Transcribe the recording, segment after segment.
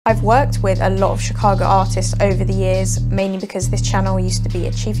I've worked with a lot of Chicago artists over the years, mainly because this channel used to be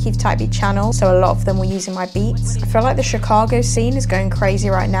a Chief Keef type beat channel, so a lot of them were using my beats. I feel like the Chicago scene is going crazy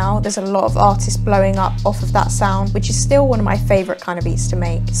right now. There's a lot of artists blowing up off of that sound, which is still one of my favourite kind of beats to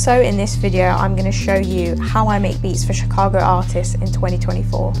make. So in this video, I'm going to show you how I make beats for Chicago artists in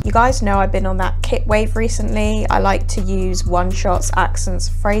 2024. You guys know I've been on that kit wave recently. I like to use one-shots, accents,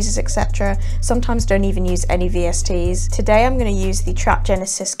 phrases, etc. Sometimes don't even use any VSTs. Today I'm going to use the Trap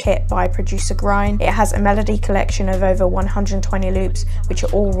Genesis kit by Producer Grind. It has a melody collection of over 120 loops, which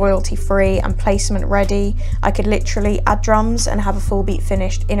are all royalty free and placement ready. I could literally add drums and have a full beat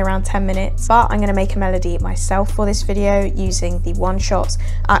finished in around 10 minutes, but I'm going to make a melody myself for this video using the one shots,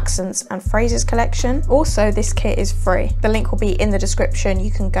 accents and phrases collection. Also, this kit is free. The link will be in the description.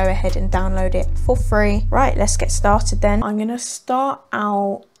 You can go ahead and download it for free. Right, let's get started then. I'm going to start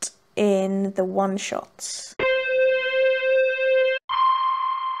out in the one shots.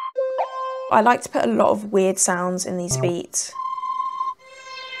 I like to put a lot of weird sounds in these beats.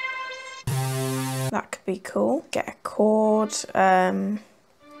 That could be cool. Get a chord, or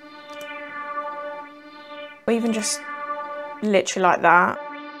even just literally like that.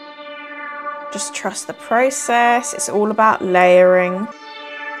 Just trust the process. It's all about layering.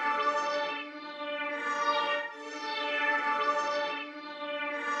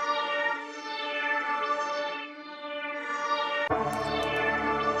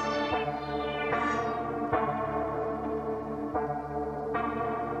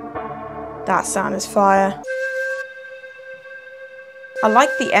 That sound is fire. I like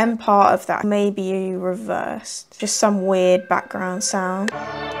the end part of that. Maybe reversed. Just some weird background sound.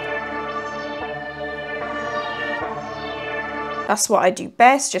 That's what I do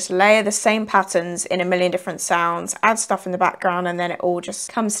best. Just layer the same patterns in a million different sounds, add stuff in the background, and then it all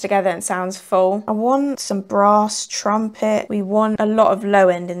just comes together and sounds full. I want some brass, trumpet. We want a lot of low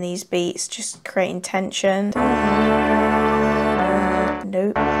end in these beats, just creating tension.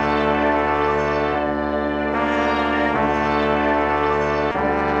 Nope.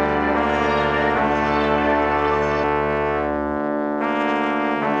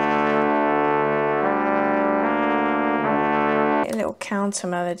 Counter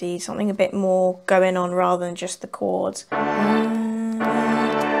melody, something a bit more going on rather than just the chords. Maybe.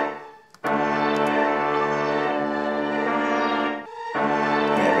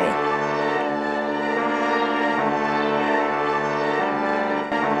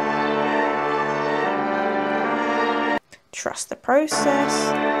 Trust the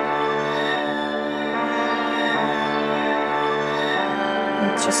process.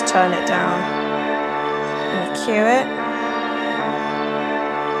 And just turn it down and cue it.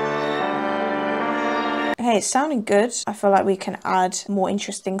 Hey, it's sounding good. I feel like we can add more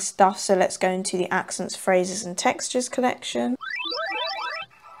interesting stuff, so let's go into the accents, phrases and textures collection.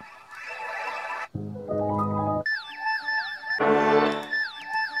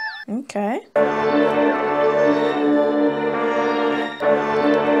 Okay.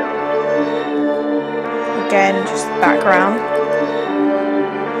 Again, just background.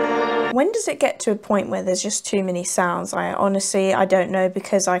 When does it get to a point where there's just too many sounds? I don't know,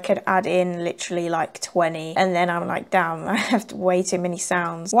 because I could add in literally like 20 and then I'm like, damn, I have way too many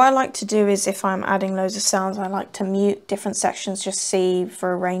sounds. What I like to do is, if I'm adding loads of sounds, I like to mute different sections, just see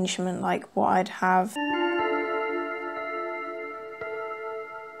for arrangement like what I'd have.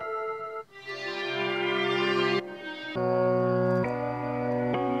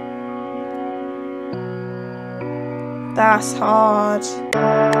 That's hard.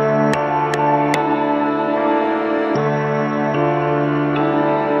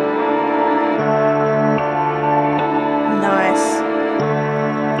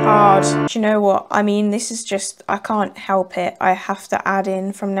 Hard. Do you know what? I mean, this is just, I can't help it. I have to add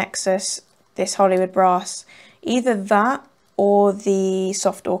in from Nexus this Hollywood brass. Either that or the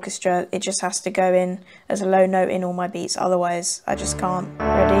soft orchestra. It just has to go in as a low note in all my beats. Otherwise, I just can't.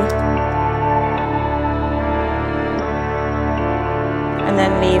 Ready? And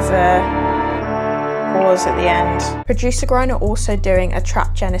then leave a pause at the end. Producer Grind are also doing a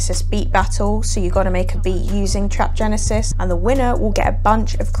Trap Genesis beat battle, so you got to make a beat using Trap Genesis, and the winner will get a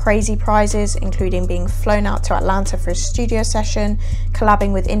bunch of crazy prizes, including being flown out to Atlanta for a studio session,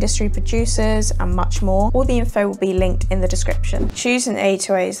 collabing with industry producers, and much more. All the info will be linked in the description. Choosing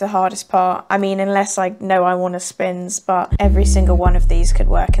 808 is the hardest part. I mean, unless I know I want a spins, but every single one of these could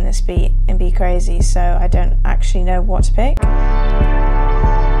work in this beat and be crazy, so I don't actually know what to pick.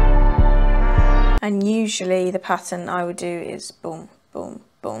 And usually the pattern I would do is boom, boom,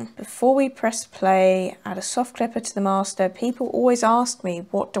 Boom. Before we press play, add a soft clipper to the master. People always ask me,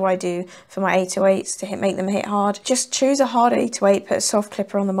 what do I do for my 808s to make them hit hard? Just choose a hard 808, put a soft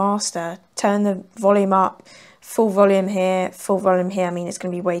clipper on the master, turn the volume up, full volume here, full volume here. I mean, it's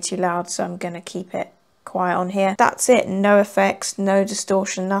going to be way too loud, so I'm going to keep it quiet on here. That's it. No effects, no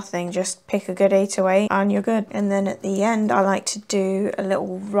distortion, nothing. Just pick a good 808 and you're good. And then at the end, I like to do a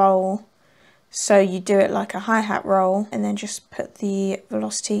little roll. So you do it like a hi-hat roll and then just put the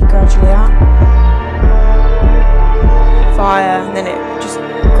velocity gradually up. Fire, and then it just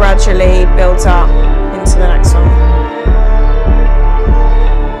gradually builds up into the next one.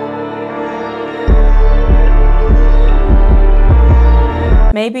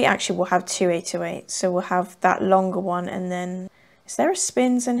 Maybe actually we'll have two 808s, so we'll have that longer one and then... Is there a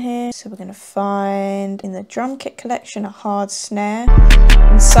spins in here? So we're going to find in the drum kit collection a hard snare.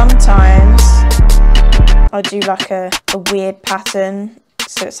 And sometimes I'll do like a weird pattern.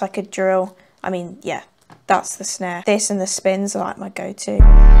 So it's like a drill. I mean, yeah, that's the snare. This and the spins are like my go-to.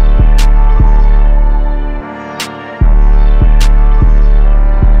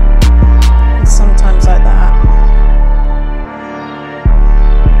 And sometimes like that.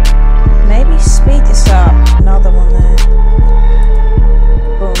 Maybe speed this up. Another one there.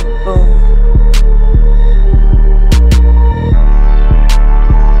 Boom, boom.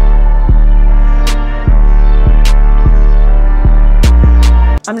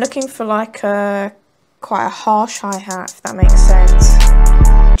 I'm looking for like quite a harsh hi-hat, if that makes sense.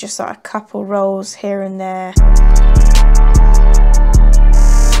 Just like a couple rolls here and there.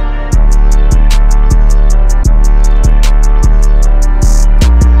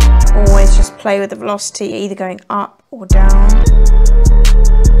 Always just play with the velocity, either going up or down.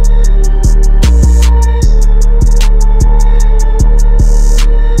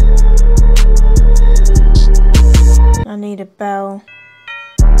 I need a bell.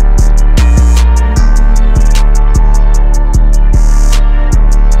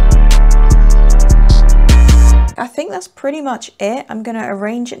 I think that's pretty much it. I'm going to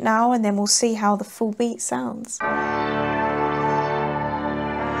arrange it now and then we'll see how the full beat sounds.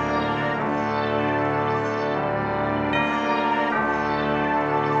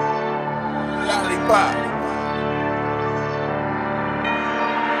 Lollipop.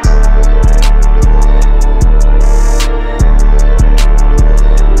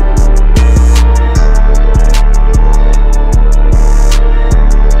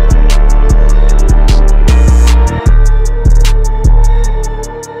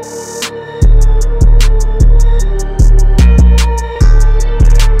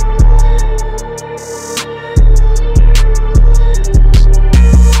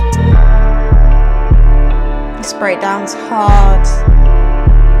 Breakdowns hard.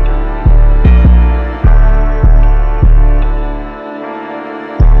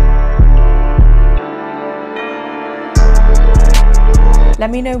 Let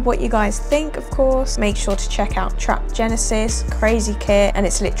me know what you guys think, of course. Make sure to check out Trap Genesis, crazy kit, and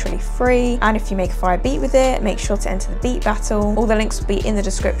it's literally free. And if you make a fire beat with it, make sure to enter the beat battle. All the links will be in the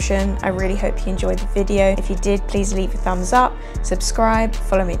description. I really hope you enjoyed the video. If you did, please leave a thumbs up, subscribe,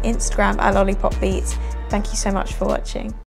 follow me on Instagram at Lollypopbeatz. Thank you so much for watching.